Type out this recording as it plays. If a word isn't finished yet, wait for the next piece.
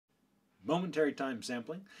Momentary time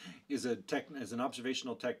sampling is an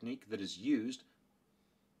observational technique that is used.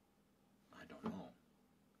 I don't know.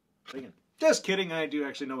 Thinking. Just kidding, I do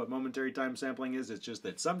actually know what momentary time sampling is. It's just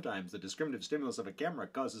that sometimes the discriminative stimulus of a camera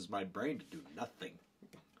causes my brain to do nothing.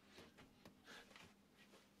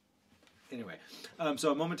 Anyway,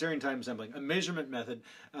 so momentary time sampling, a measurement method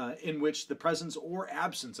in which the presence or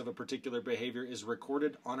absence of a particular behavior is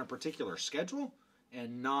recorded on a particular schedule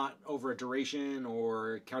and not over a duration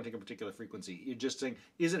or counting a particular frequency. You're just saying,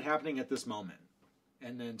 is it happening at this moment?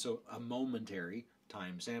 And then, so a momentary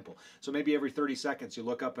time sample. So maybe every 30 seconds you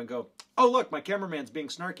look up and go, oh, look, my cameraman's being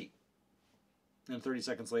snarky. And 30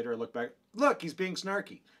 seconds later I look back, look, he's being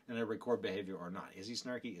snarky. And I record behavior or not. Is he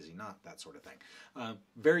snarky? Is he not? That sort of thing.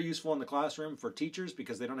 Very useful in the classroom for teachers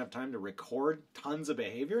because they don't have time to record tons of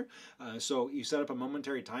behavior. So you set up a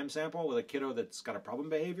momentary time sample with a kiddo that's got a problem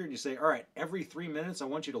behavior and you say, all right, every 3 minutes I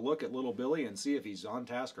want you to look at little Billy and see if he's on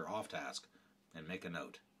task or off task and make a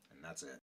note. And that's it.